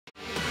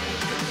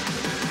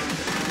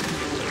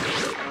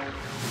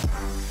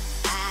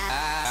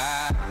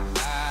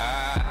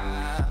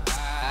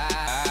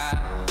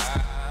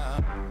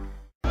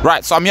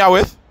Right, so I'm here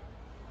with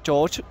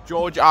George.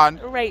 George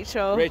and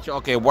Rachel. Rachel.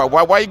 Okay, why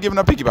are you giving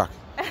a piggyback?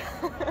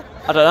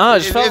 I don't know.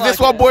 Is this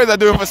what boys are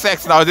doing for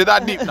sex now? Is it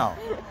that deep now?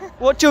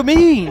 What do you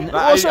mean?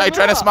 Are you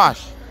trying to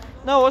smash?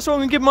 No, what's wrong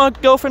with giving my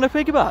girlfriend a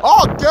piggyback?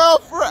 Oh,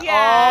 girlfriend! Yeah.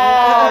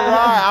 Oh, all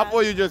right. I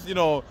thought you just,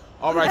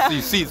 all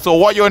right, see. So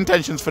what are your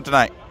intentions for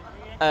tonight?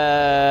 Go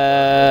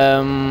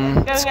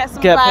and get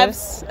some get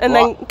babs, and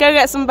then go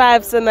get some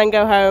babs, and then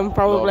go home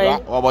probably.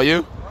 What about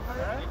you?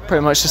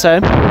 Pretty much the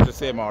same. The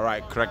same, all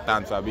right. Correct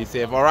answer. Be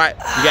safe, all right?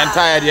 You getting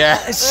tired, yeah?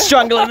 It's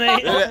strangling me.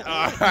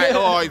 All right.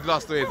 Oh, he's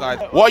lost to his eyes.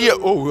 What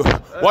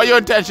are your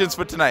intentions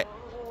for tonight?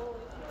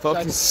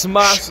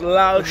 Smash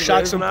loads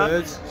Shag some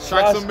birds.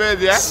 Shag some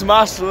birds, yeah?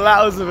 Smash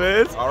loads of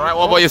birds. All right,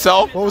 what about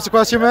yourself? What was the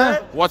question,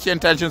 mate? What's your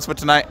intentions for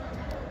tonight?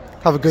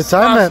 Have a good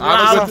time, mate.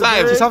 Have a good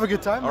time. Just have a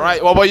good time. All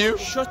right, what about you?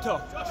 Shut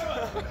up.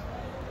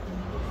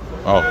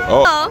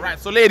 Oh. All right,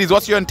 so ladies,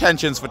 what's your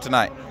intentions for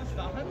tonight?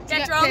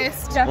 Get drunk.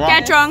 What?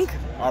 Get drunk.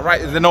 All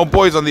right, is there no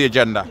boys on the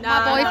agenda?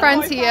 My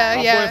boyfriend's here,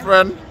 yeah.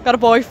 Boyfriend? Got a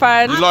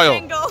boyfriend. You loyal? I'm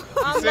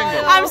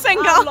single. I'm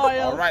single.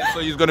 All right, so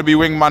you're gonna be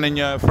wingman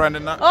your friend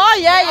and that? Oh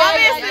yeah.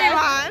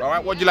 Obviously, All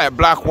right, what do you like?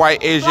 Black,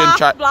 white, Asian,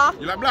 Black.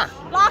 You like black?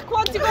 Black.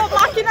 Once you go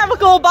black, you never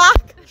go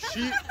back.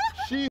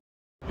 She.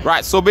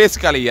 Right, so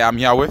basically, yeah, I'm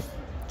here with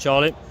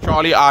Charlie.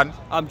 Charlie and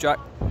I'm Jack.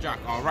 Jack.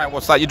 All right,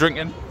 what's that you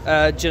drinking?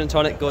 Gin and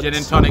tonic. Good. Gin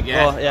and tonic,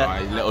 yeah. Oh, yeah. All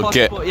right, little Posh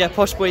kid. boy, yeah,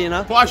 posh boy, you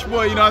know. Posh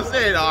boy, you know what I'm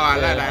saying? Oh, I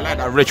like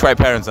that. Rich white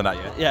parents and that,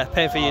 yeah. Yeah,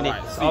 paying for uni.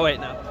 Alright, Oh wait,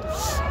 no.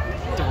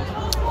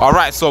 All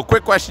right, so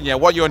quick question, yeah.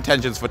 What are your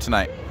intentions for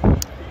tonight?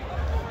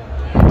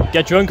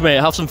 Get drunk, mate.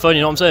 Have some fun.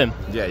 You know what I'm saying?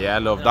 Yeah, I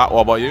love that.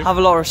 What about you? Have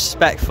a lot of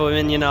respect for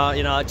women,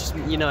 just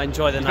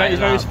enjoy the night. He's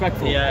very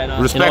respectful. Yeah,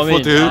 no. Respectful You know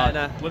what I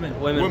mean? to who?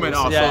 Women. Women,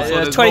 oh, yeah, so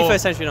there's 21st no-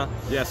 century now.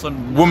 Yeah, so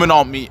women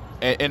aren't meat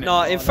in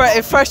No, in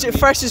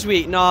Freshers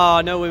Week,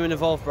 no women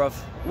involved, bruv.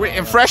 Wait,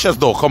 in freshers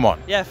though, come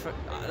on. Yeah,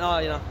 no,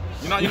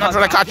 You're not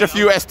trying to catch a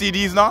few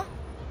STDs now?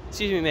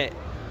 Excuse me, mate.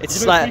 It's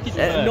He's a bit like freaky, to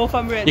be fair.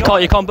 Northumbria. You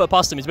can't put it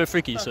past him. He's a bit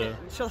freaky, so.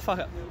 Shut the fuck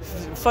up.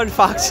 Fun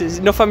fact is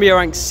Northumbria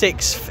ranked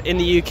 6th in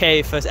the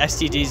UK for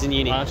STDs in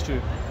uni. That's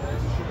true.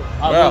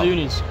 Well, the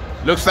unis.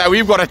 Looks like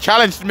we've got a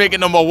challenge to make it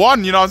number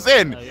 1, you know what I'm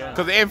saying? Yeah.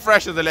 Because it ain't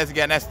freshers unless you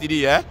get an STD,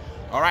 yeah?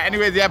 Alright,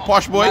 anyways, yeah,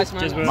 posh boy. Nice, man.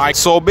 Cheers, bro. Mike.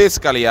 So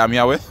basically, I'm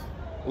here with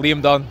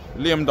Liam Dunn.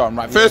 Liam Dunn,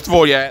 right? First of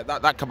all, yeah,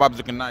 that kebab's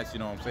looking nice, you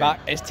know what I'm saying?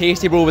 It's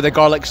tasty, bro, with the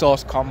garlic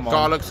sauce. Come on.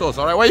 Garlic sauce,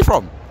 alright, where are you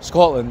from?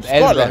 Scotland.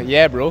 Scotland? Edinburgh.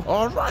 Yeah, bro.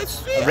 Alright,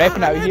 sweet.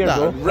 Repping out here,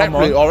 bro. Come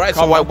on. Alright,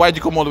 so Come on. why'd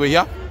you come all the way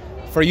here?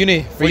 For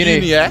uni. For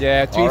uni, yeah?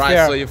 Yeah, to be Alright,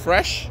 fair. so you're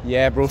fresh?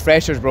 Yeah, bro.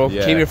 Freshers, bro.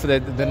 Yeah. Came here for the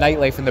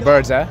nightlife and the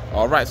birds, eh?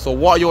 Alright, so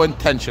what are your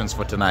intentions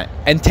for tonight?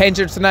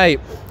 Intention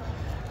tonight.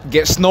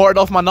 Get snorted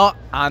off my nut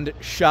and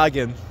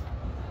shagging.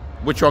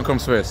 Which one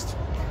comes first?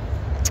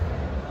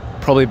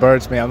 Probably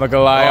birds, mate. I'm not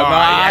gonna lie.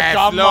 Yes,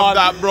 Come love on.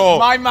 that, bro.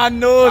 My man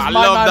knows. I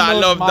my love man that,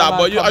 knows, love my that. man,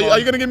 But come are on.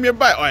 you gonna give me a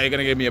bite? Or are you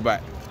gonna give me a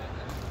bite?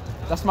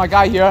 That's my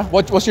guy here.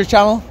 What's your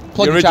channel? Plug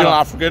The your original channel.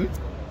 African.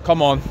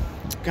 Come on.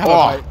 Have a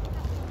Oh. bite.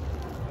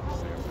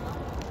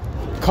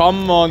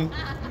 Come on.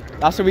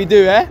 That's what we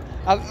do, eh?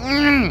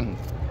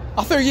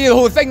 I threw you the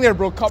whole thing there,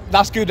 bro.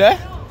 That's good, eh?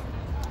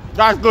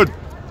 That's good.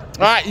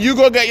 Alright, you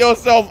go get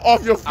yourself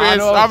off your face.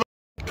 know. Have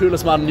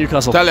Coolest man in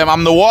Newcastle. Tell him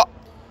I'm the what?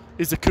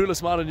 He's the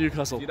coolest man in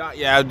Newcastle. See that?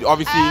 Yeah,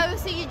 obviously. Oh,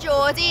 so you're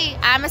Geordie.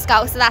 I'm a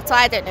Scout, so that's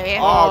why I don't know you.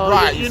 Oh,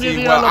 right. you You knew see,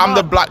 the well, other I'm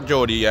the man. black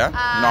Geordie, yeah? You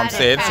know what I'm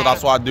saying? So okay.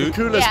 that's what I do.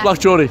 Coolest Yeah. black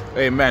Geordie.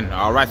 Amen.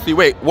 Alright, see,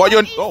 wait. What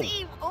your. Oh,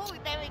 Oh,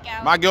 there we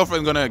go. my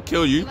girlfriend's gonna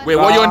kill you. Wait,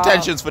 what are your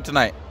intentions for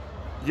tonight?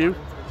 You?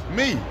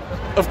 Me?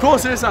 Of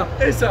course, ASAP.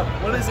 ASAP.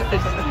 What is it?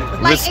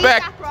 Like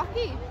Respect. A$AP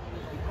Rocky.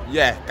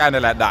 Yeah, kind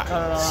of like that.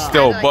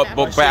 Still, Kinda like but that.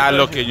 but better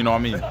looking, you know what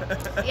I mean?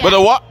 Yeah. But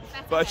the what?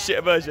 But a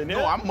shit version,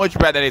 No, I'm much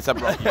better than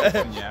A$AP Rocky.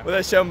 Yeah.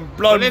 With some But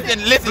blonde.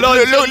 listen,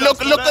 blonde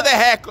look at the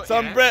haircut.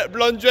 yeah?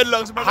 blonde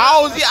dreadlocks.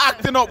 How is he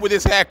acting up with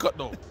his haircut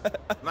though?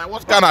 Like,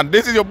 what's going on?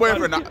 This is your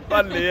boyfriend.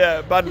 Badly,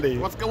 yeah, badly.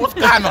 What's going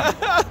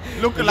on?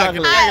 Looking like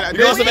You a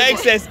got some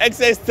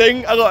excess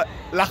thing. I got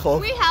lacho.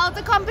 We held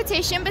a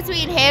competition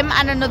between him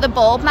and another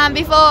bald man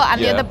before, and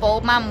Yeah. the other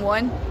bald man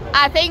won.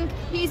 I think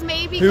he's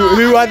maybe Who got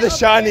a had the little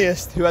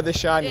shiniest? Who had the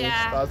shiniest?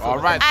 Yeah. That's what All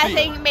right. I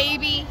think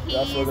maybe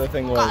he's what the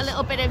thing got was. a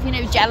little bit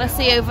of,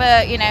 jealousy over,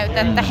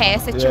 the hair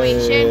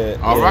situation. yeah.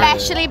 All right.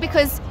 Especially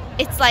because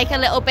it's like a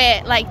little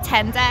bit like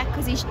tender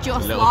because he's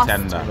just little lost.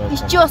 tender.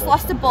 He's just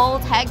lost a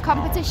bald head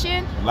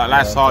competition. Like,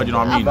 that's hard, you know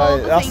what I mean?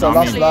 Right. That's thing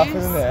that's to laughing,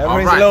 lose. isn't it? All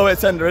Everything's right. a little bit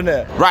tender, isn't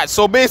it? Right,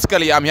 so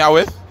basically I'm here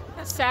with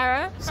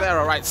Sarah.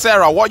 Sarah, right?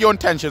 Sarah, what are your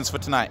intentions for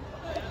tonight?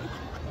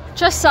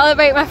 Just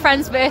celebrate my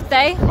friend's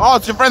birthday. Oh,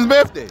 it's your friend's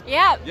birthday?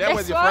 Yeah. Yeah, this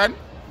where's your one. friend?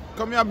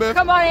 Come here, birthday.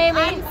 Come on, Amy.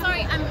 I'm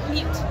sorry, I'm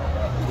mute.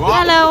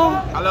 What? Hello.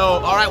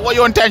 Hello. All right, what are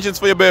your intentions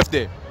for your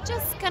birthday?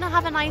 Just gonna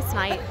have a nice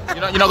night.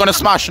 You're not gonna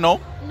smash, no?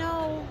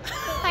 No.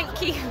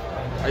 Thank you.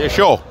 Are you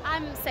sure?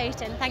 I'm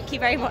certain. Thank you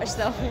very much,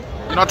 though.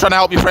 You're not trying to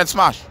help your friend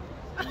smash?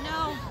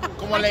 No.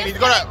 Come on, ladies,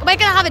 gotta We're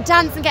gonna have a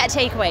dance and get a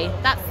takeaway.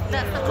 That's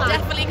the plan.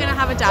 Definitely gonna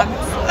have a dance.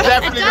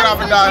 definitely gonna have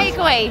a dance.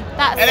 Takeaway.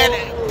 That's And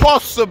then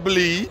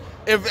possibly,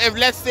 if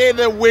let's say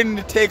the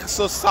wind takes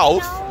us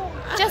south,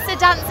 Just a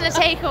dance and a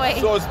takeaway.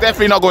 So it's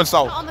definitely not going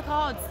south. Not on the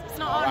cards. It's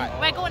not on. Alright.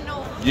 We're going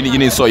north. You need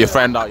to sort your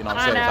friend out, you know what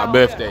I'm saying? It's her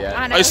birthday, yeah?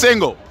 I know. Are you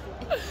single?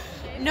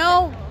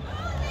 No.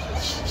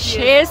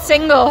 She is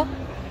single.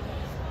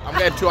 I'm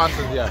getting 2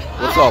 answers here.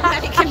 What's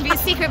up? It can be a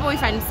secret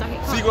boyfriend. So I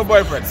can't- Secret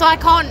boyfriend. So I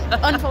can't,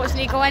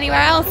 unfortunately, go anywhere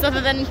else other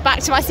than back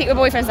to my secret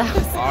boyfriend's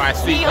house. Alright,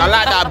 sweet. I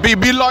like that.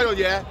 Be loyal,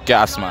 yeah?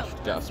 Get a smash.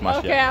 Get a smash,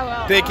 Okay, yeah.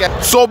 I will. Take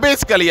care. So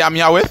basically, I'm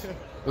here with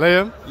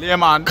Liam.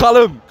 Liam and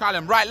Callum.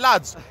 Callum. Right,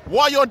 lads.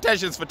 What are your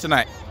intentions for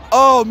tonight?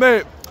 Oh,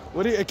 mate.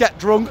 We need to get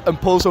drunk and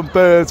pull some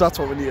birds. That's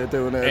what we need to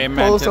do, innit?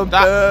 Amen Pull to some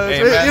that. birds.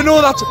 Amen. You know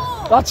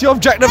that's the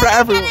objective for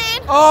everyone.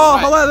 Oh,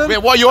 Right. hello then. Wait,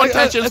 what are your Wait,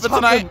 intentions it's for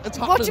tonight? happened, it's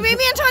What do you happened. mean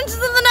the intentions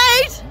of the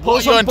night? What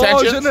are your Some boys,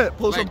 intentions? innit?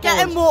 Pull some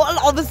Get boys. immortal,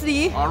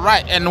 obviously.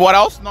 Alright, and what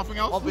else? Nothing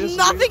else? Obviously.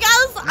 Nothing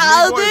else.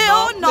 I'll boys, do.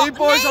 no? Not Leave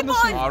boys on the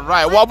scene.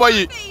 Alright, what about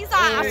you? Face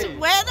at.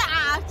 Where the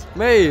at?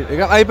 Mate, you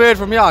got a bird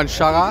from Jan,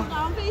 Shara.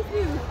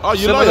 Oh,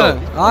 you loyal?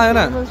 Aye,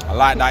 innit? I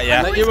like that,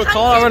 yeah. You were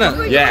caller,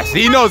 innit? Yes,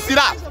 he knows. See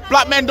that?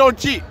 Black men don't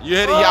cheat. You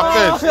heard it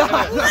here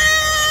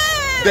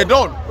first. They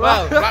don't.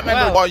 Black men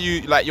don't. What are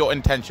you, like, your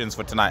intentions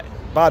for tonight?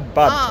 Bad.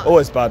 Ah.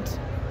 Always bad.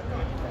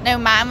 No,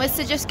 mine was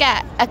to just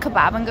get a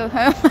kebab and go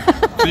home.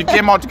 So you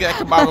came out to get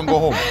a kebab and go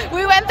home?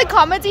 We went to the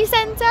comedy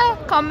centre.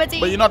 Comedy.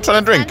 But you're not trying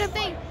to drink? stand-up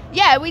thing.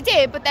 Yeah, we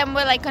did, but then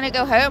we're like gonna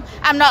go home.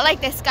 I'm not like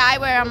this guy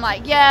where I'm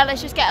like, yeah,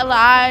 let's just get a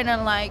line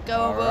and like go.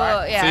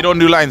 Alright. Yeah. So you don't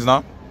do lines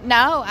now?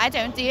 No, I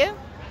don't. Do you?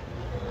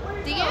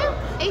 Do you,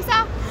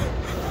 Asa?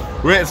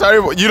 Wait, sorry,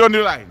 you don't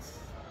do lines?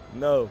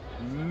 No.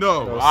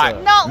 No. No, Alright.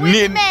 sir. Not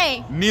with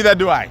me. Neither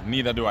do I. Don't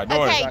Okay,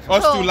 worry.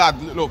 Us cool. two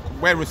lads, look,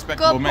 we're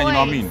respectable Good men, you know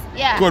what I boys. mean?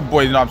 Yeah. Good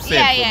boys, you know what I'm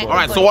saying? Yeah, yeah,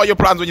 Alright, good so what are your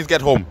plans when you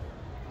get home?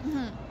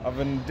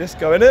 Having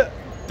disco in it.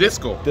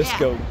 Disco.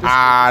 Disco.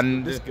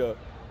 And Disco.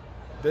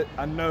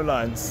 And no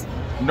lines.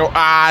 no,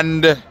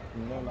 and No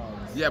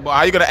lines. yeah, but how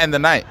are you gonna end the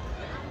night?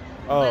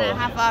 We're gonna Oh.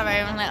 have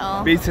our own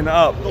little. Beating it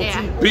up.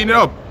 Yeah. Beating it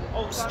up.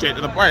 Straight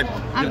to the point.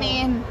 I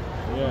mean,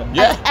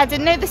 Yeah. I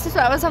didn't know this is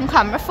what I was on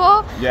camera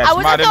for. Yeah, I it's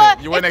would mad, have innit?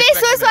 thought You if weren't this was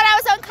expecting what it. I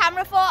was on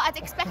camera for, I'd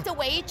expect a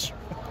wage.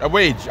 A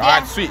wage.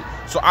 Alright, sweet.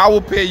 So I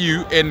will pay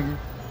you in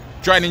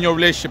joining your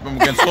relationship and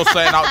we can sort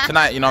something out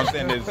tonight, you know what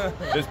I'm saying?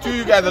 There's two of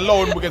you guys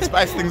alone, we can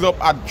spice things up,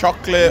 add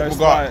chocolate, No we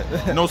got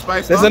spice. no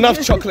spice. There's no?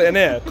 enough chocolate in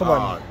here. Come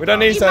on. We don't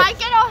need You to. might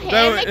get our hair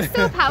Don't- mixed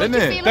up. How would you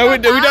Didn't feel it? No, we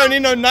about that? don't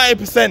need no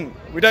 90%.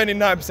 We don't need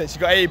 90%. She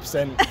got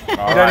 80%. We don't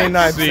Alright, need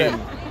 9%. sweet.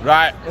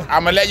 Right,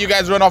 I'm gonna let you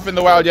guys run off in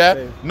the wild, yeah?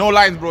 Okay. No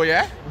lines, bro,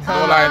 yeah?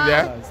 No lines,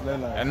 yeah? Lines, no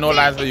lines. And no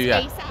lines for you, yeah?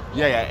 It's ASAP.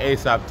 Yeah,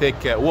 ASAP, take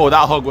care. Whoa,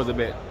 that hug was a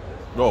bit.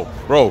 Bro,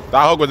 that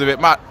hug was a bit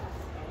mad.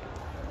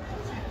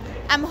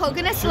 I'm hugging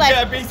a get a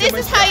celebrity. beating This when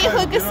is she how gets you home,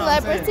 hug a you know what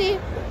I'm celebrity.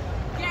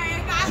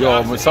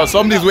 Yo, so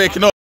somebody's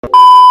waking up.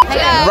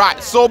 Hello.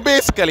 Right, so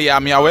basically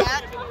I'm here with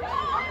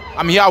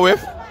I'm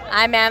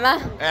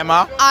Emma.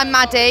 Emma, I'm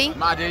Maddie.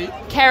 Maddie,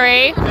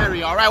 Kerry.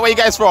 Terry. Alright, where you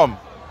guys from?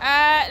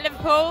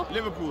 Liverpool.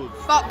 Liverpool.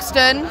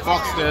 Foxton.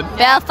 Foxton.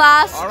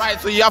 Belfast. Alright,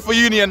 so you're for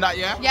uni and that,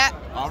 yeah? Yeah.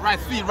 Alright,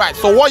 sweet, right.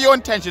 So what are your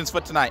intentions for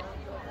tonight?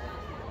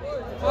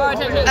 Get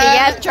To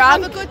have a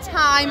drunk. good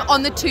time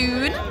on the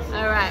tune.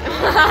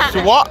 Alright.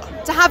 So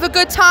what? To have a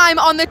good time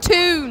on the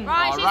tune.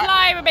 Right, she's Alright.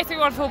 lying. We basically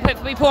want full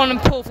fit. We pull on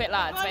pull fit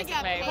lads,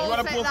 basically. You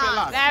want to pull fit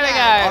last? There we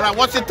go. Alright,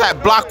 what's your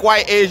type? Black,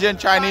 white, Asian,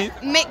 Chinese?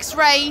 Mixed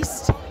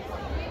race.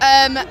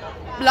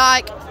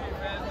 Like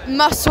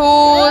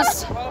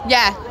muscles.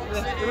 Yeah.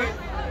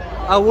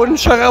 I wouldn't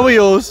check out with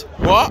yours.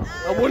 What?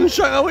 I wouldn't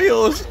check out with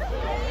yours.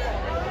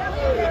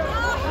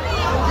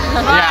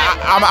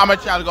 Yeah, I'm a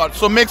child of God.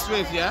 So mixed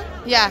race, yeah?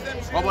 Yeah.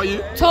 What about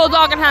you? Tall,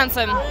 dark, and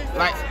handsome.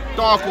 Like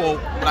dark or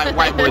like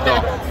white boy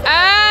dog?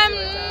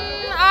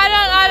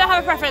 I don't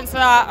have a preference for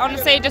that.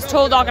 Honestly, just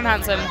tall, dark, and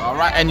handsome.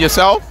 Alright, and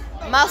yourself?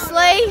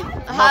 Muscly.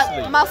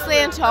 Muscly. Muscly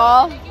and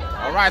tall.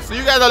 Alright, so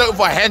you guys are looking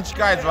for hench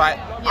guys, right?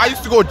 I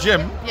used to go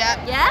gym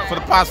Yeah. Yeah? for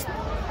the past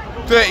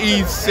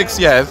 36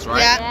 years, right?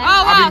 Yeah. Oh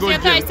wow, I've so been you're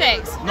going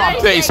gym. 36. No,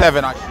 I'm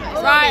 37 actually.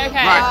 Right,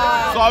 okay.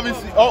 Right. So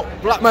obviously, oh,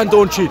 Black man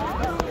don't cheat.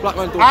 Black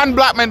man don't. and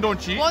black men don't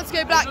cheat. Once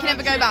go black, you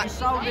never go back. You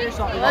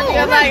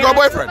got a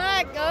boyfriend?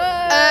 Hang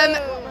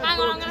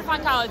on, I'm gonna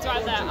find Khaled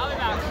right there. I'll be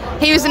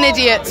back. He was an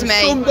idiot to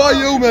me. by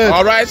you, man.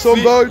 Alright, Some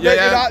sweet. boy,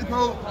 Yeah.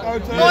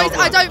 Boys,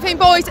 I don't think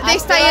boys at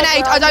this day and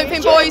age, I don't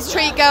think boys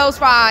treat girls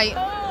right.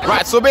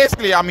 Right, so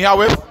basically I'm here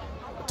with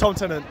Tom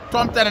Tennant.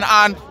 Tom Tennant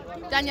and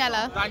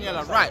Daniela.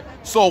 Daniela. Right.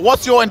 So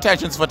what's your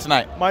intentions for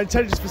tonight? My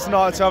intention for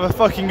tonight is to have a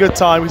fucking good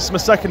time. It's my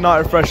second night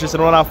of Freshers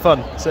and I want to have fun.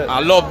 That's it. I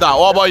love that.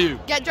 What about you?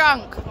 Get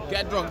drunk.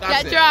 Get drunk,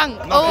 that's Get it. drunk.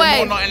 Nothing Always.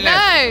 more, nothing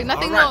less. No,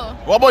 nothing Alright.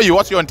 more. What about you?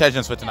 What's your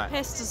intentions for tonight?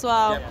 Pissed as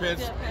well. Get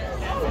pissed.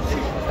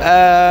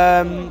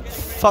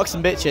 Fuck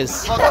some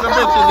bitches. Fuck some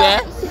bitches,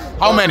 yeah?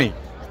 How many?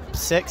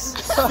 6.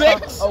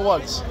 6? Oh,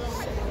 once.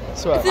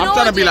 Swear. I'm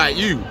trying to be like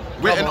you.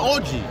 With an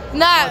orgy.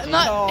 No,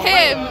 not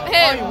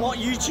him. What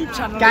YouTube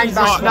channel?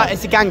 Gangbang. No,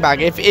 it's a gangbang.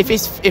 If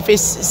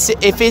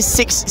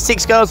it's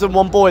six girls and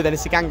one boy, then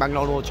it's a gangbang,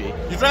 not an orgy.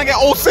 You're trying to get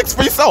all 6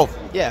 for yourself?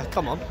 Yeah,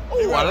 come on.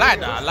 Oh, I like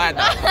that. I like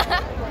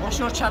that. What's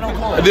your channel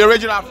called? The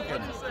original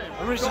African.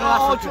 Original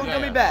Oh, African. do you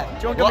want gummy bear?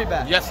 Do you want gummy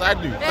bear? Yes, I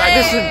do.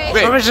 Listen,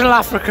 Wait. original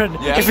African.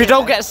 Yeah. If you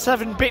don't get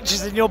 7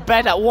 bitches in your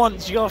bed at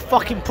once, you're a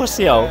fucking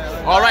pussy hole.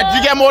 All right,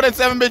 you get more than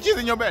 7 bitches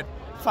in your bed?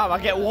 Fam, I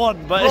get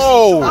 1, but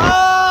Bro.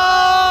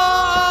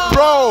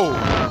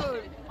 Bro.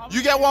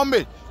 You get 1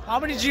 bitch. how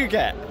many did you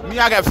get? Me,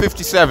 I get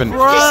 57. In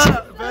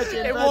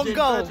 1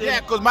 go. Yeah,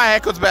 because my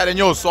haircut's better than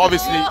yours, so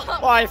obviously.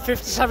 Why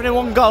 57 in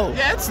 1 go?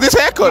 Yeah, it's this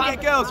haircut. You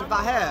get girls with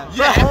that hair.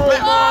 Yeah,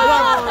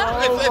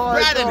 it's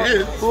better than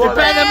his. You're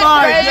better than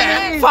mine.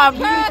 Yeah.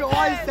 Fam,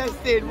 Eyes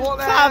tested. What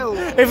the hell?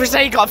 if we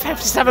say you got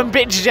 57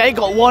 bitches, you ain't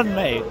got 1,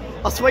 mate.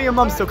 I swear your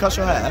mum still cuts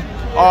your hair.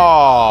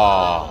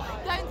 Oh.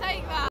 Don't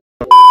take that.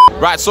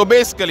 Right, so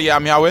basically,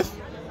 I'm here with.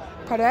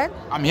 Pardon?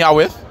 I'm here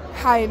with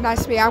Hi,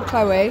 nice to meet you. I'm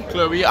Chloe.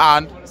 Chloe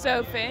and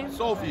Sophie.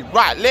 Sophie.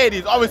 Right,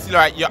 ladies, obviously,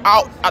 right, you're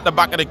out at the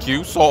back of the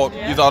queue, so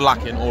you're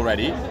lacking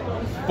already.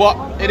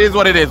 But it is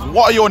what it is.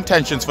 What are your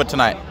intentions for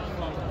tonight?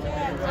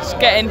 Just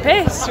getting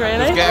pissed, really.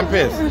 Just getting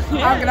pissed.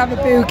 I'm gonna have a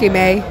boogie,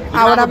 me.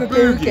 I would have a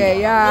boogie,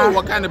 yeah. Oh,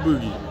 what kind of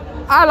boogie?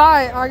 I'm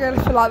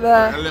gonna feel like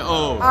A the.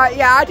 little.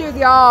 Yeah, I do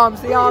the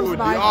arms. The arms, Ooh, are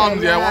the my arms,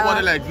 thing, yeah. What about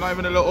the legs? Not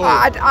even a little.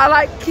 I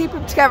like keep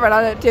them together, and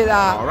I don't do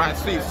that. All right,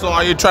 sweet. So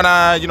are you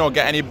trying to,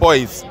 get any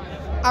boys?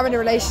 I'm in a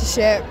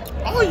relationship.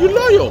 Oh, you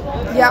loyal.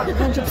 Yeah,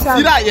 100%.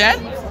 See that, yeah?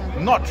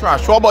 Not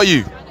trash. What about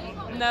you?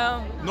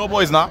 No, No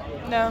boys now?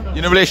 no, You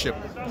in a relationship?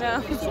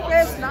 no.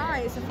 First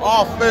night. It's a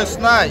Oh, first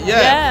night,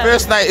 yeah. Yeah.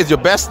 First night is your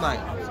best night.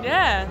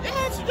 Yeah.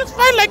 Yeah, so just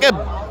find like a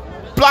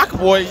black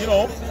boy,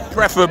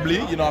 preferably,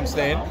 you know what I'm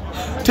saying?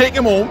 Take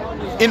him home,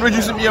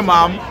 introduce him to your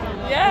mom,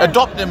 Yeah.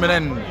 adopt him, and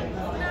then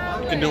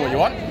you can do what you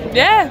want.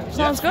 Yeah. Sounds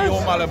Yes, good. the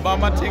home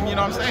Alabama thing, you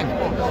know what I'm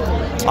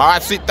saying? All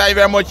right, sweet. Thank you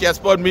very much. You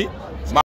spurred me.